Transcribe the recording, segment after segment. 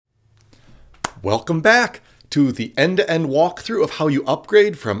Welcome back to the end-to-end walkthrough of how you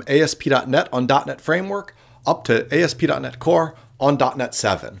upgrade from ASP.NET on .NET Framework up to ASP.NET Core on .NET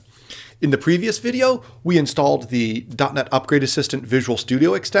 7. In the previous video, we installed the .NET Upgrade Assistant Visual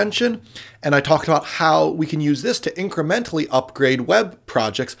Studio extension, and I talked about how we can use this to incrementally upgrade web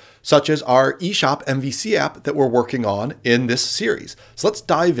projects such as our eShop MVC app that we're working on in this series. So let's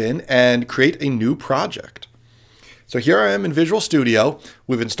dive in and create a new project. So here I am in Visual Studio.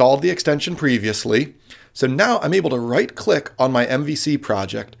 We've installed the extension previously. So now I'm able to right-click on my MVC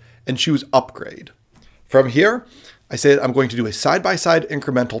project and choose Upgrade. From here, I say that I'm going to do a side-by-side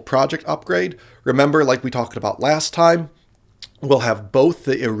incremental project upgrade. Remember, like we talked about last time, we'll have both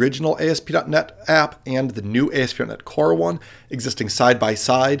the original ASP.NET app and the new ASP.NET Core one existing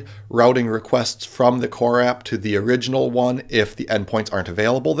side-by-side, routing requests from the Core app to the original one if the endpoints aren't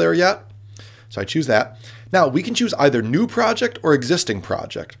available there yet. So I choose that. Now we can choose either new project or existing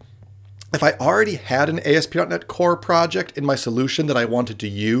project. If I already had an ASP.NET Core project in my solution that I wanted to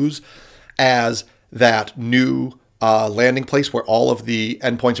use as that new landing place where all of the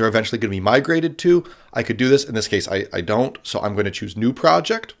endpoints are eventually going to be migrated to, I could do this. In this case, I don't. So I'm going to choose new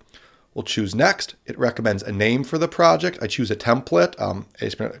project. We'll choose next. It recommends a name for the project. I choose a template.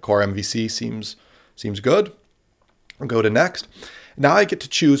 ASP.NET Core MVC seems good. I'll go to next. Now I get to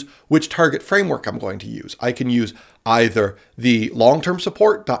choose which target framework I'm going to use. I can use either the long-term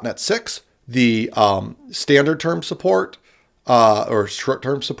support, .NET 6, the standard term support, or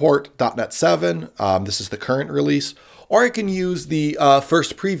short-term support, .NET 7. This is the current release. Or I can use the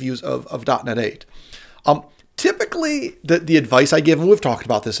first previews of .NET 8. Typically, the advice I give, and we've talked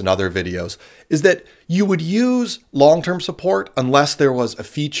about this in other videos, is that you would use long-term support unless there was a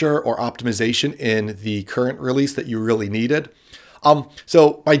feature or optimization in the current release that you really needed.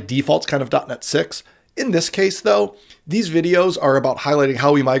 So by default, it's kind of .NET 6. In this case, though, these videos are about highlighting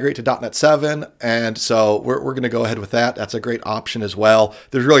how we migrate to .NET 7, and so we're going to go ahead with that. That's a great option as well.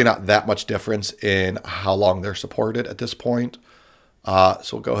 There's really not that much difference in how long they're supported at this point. So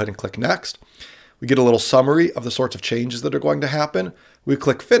we'll go ahead and click Next. We get a little summary of the sorts of changes that are going to happen. We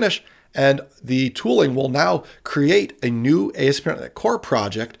click Finish, and the tooling will now create a new ASP.NET Core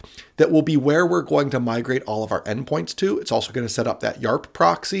project that will be where we're going to migrate all of our endpoints to. It's also going to set up that YARP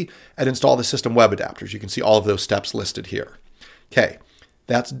proxy and install the system web adapters. You can see all of those steps listed here. Okay,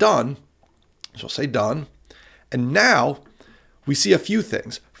 that's done. So we'll say done. And now we see a few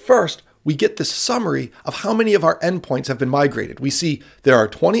things. First, we get this summary of how many of our endpoints have been migrated. We see there are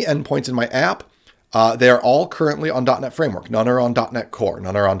 20 endpoints in my app. They are all currently on .NET Framework. None are on .NET Core.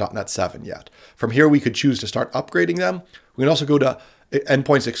 None are on .NET 7 yet. From here, we could choose to start upgrading them. We can also go to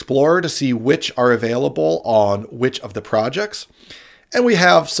Endpoints Explorer to see which are available on which of the projects. And we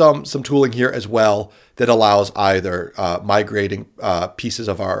have some tooling here as well that allows either migrating pieces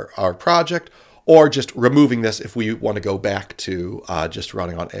of our project or just removing this if we want to go back to just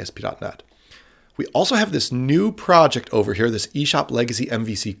running on ASP.NET. We also have this new project over here, this eShop Legacy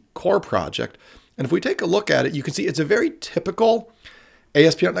MVC Core project. And if we take a look at it, you can see it's a very typical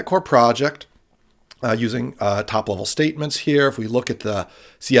ASP.NET Core project using top-level statements here. If we look at the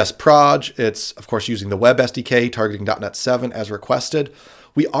CS proj, it's, of course, using the Web SDK targeting .NET 7 as requested.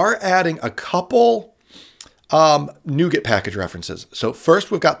 We are adding a couple NuGet package references. So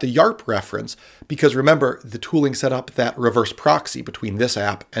first, we've got the YARP reference, because remember, the tooling set up that reverse proxy between this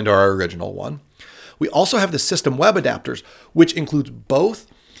app and our original one. We also have the system web adapters, which includes both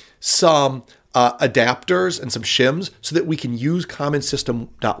some adapters and some shims so that we can use common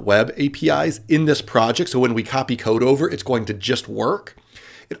system.web APIs in this project. So when we copy code over, it's going to just work.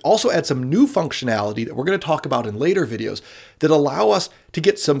 It also adds some new functionality that we're going to talk about in later videos that allow us to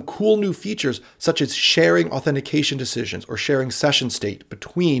get some cool new features, such as sharing authentication decisions or sharing session state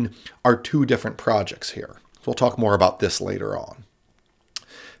between our two different projects here. So we'll talk more about this later on.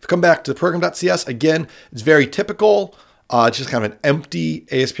 If we come back to the program.cs, again, it's very typical. It's just kind of an empty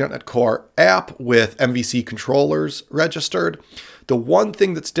ASP.NET Core app with MVC controllers registered. The one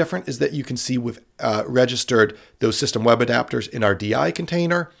thing that's different is that you can see we've registered those system web adapters in our DI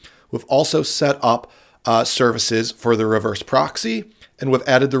container. We've also set up services for the reverse proxy, and we've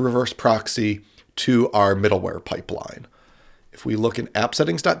added the reverse proxy to our middleware pipeline. If we look in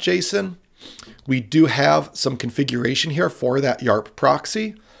app-settings.json, we do have some configuration here for that YARP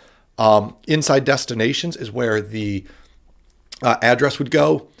proxy. Inside destinations is where the address would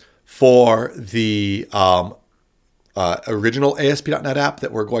go for the original ASP.NET app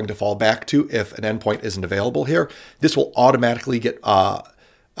that we're going to fall back to if an endpoint isn't available here. This will automatically get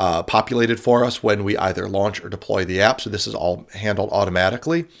populated for us when we either launch or deploy the app. So this is all handled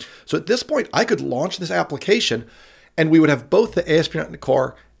automatically. So at this point, I could launch this application and we would have both the ASP.NET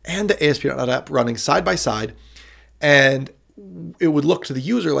Core and the ASP.NET app running side by side, and it would look to the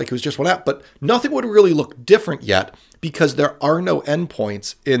user like it was just one app, but nothing would really look different yet because there are no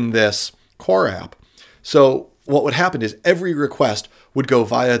endpoints in this core app. So what would happen is every request would go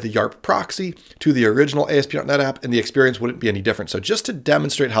via the YARP proxy to the original ASP.NET app, and the experience wouldn't be any different. So just to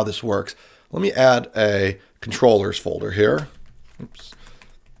demonstrate how this works, let me add a controllers folder here. Oops.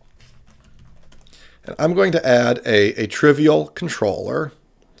 And I'm going to add a trivial controller.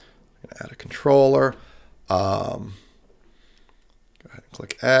 I'm going to add a controller. Go ahead and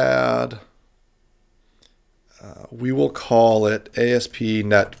click add. We will call it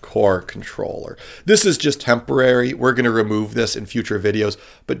ASP.NET Core Controller. This is just temporary. We're going to remove this in future videos,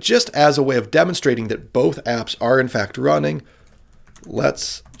 but just as a way of demonstrating that both apps are in fact running,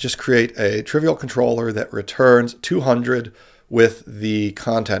 let's just create a trivial controller that returns 200 with the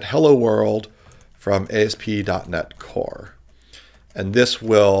content hello world from ASP.NET Core. And this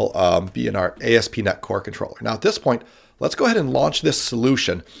will be in our ASP.NET Core controller. Now at this point, let's go ahead and launch this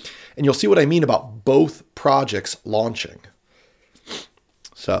solution. And you'll see what I mean about both projects launching.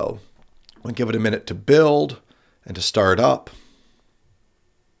 So I'll give it a minute to build and to start up.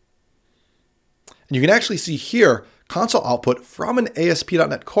 And you can actually see here console output from an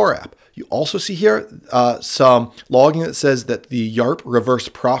ASP.NET Core app. You also see here some logging that says that the YARP reverse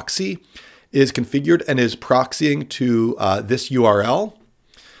proxy is configured and is proxying to this URL.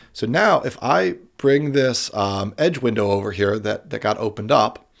 So now if I bring this Edge window over here that got opened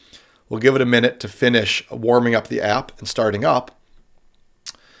up, we'll give it a minute to finish warming up the app and starting up.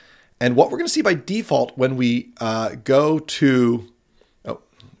 And what we're going to see by default when we go to,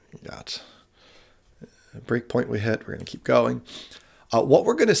 got a breakpoint we hit, we're going to keep going. What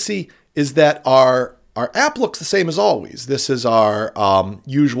we're going to see is that our app looks the same as always. This is our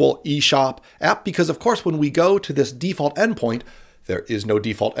usual eShop app because, of course, when we go to this default endpoint, there is no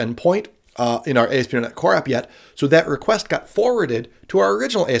default endpoint in our ASP.NET Core app yet. So that request got forwarded to our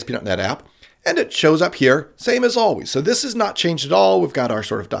original ASP.NET app, and it shows up here, same as always. So this is not changed at all. We've got our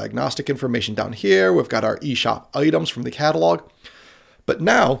sort of diagnostic information down here. We've got our eShop items from the catalog. But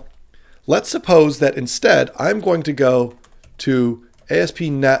now, let's suppose that instead, I'm going to go to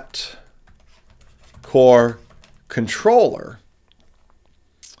ASP.NET Core Controller.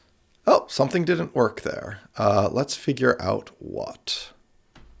 Oh, something didn't work there. Let's figure out what.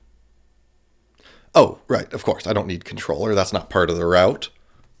 Oh, right, of course, I don't need controller. That's not part of the route.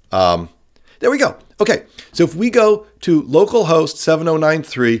 There we go. Okay, so if we go to localhost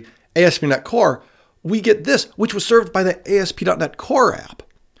 7093 ASP.NET Core, we get this, which was served by the ASP.NET Core app.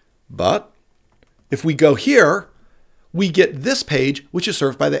 But if we go here, we get this page, which is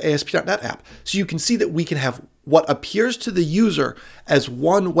served by the ASP.NET app. So you can see that we can have what appears to the user as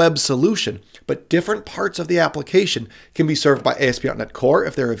one web solution, but different parts of the application can be served by ASP.NET Core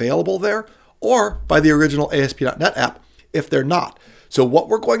if they're available there, or by the original ASP.NET app if they're not. So what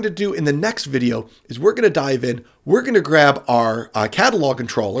we're going to do in the next video is we're going to dive in, we're going to grab our catalog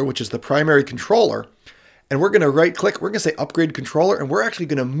controller, which is the primary controller, and we're going to right click, we're going to say upgrade controller, and we're actually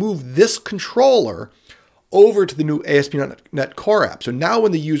going to move this controller over to the new ASP.NET Core app. So now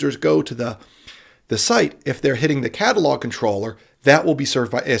when the users go to the site, if they're hitting the catalog controller, that will be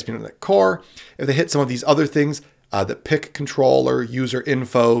served by ASP.NET Core. If they hit some of these other things, the pick controller, user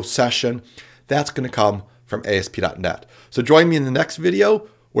info, session, that's going to come from ASP.NET. So join me in the next video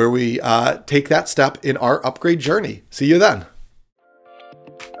where we take that step in our upgrade journey. See you then.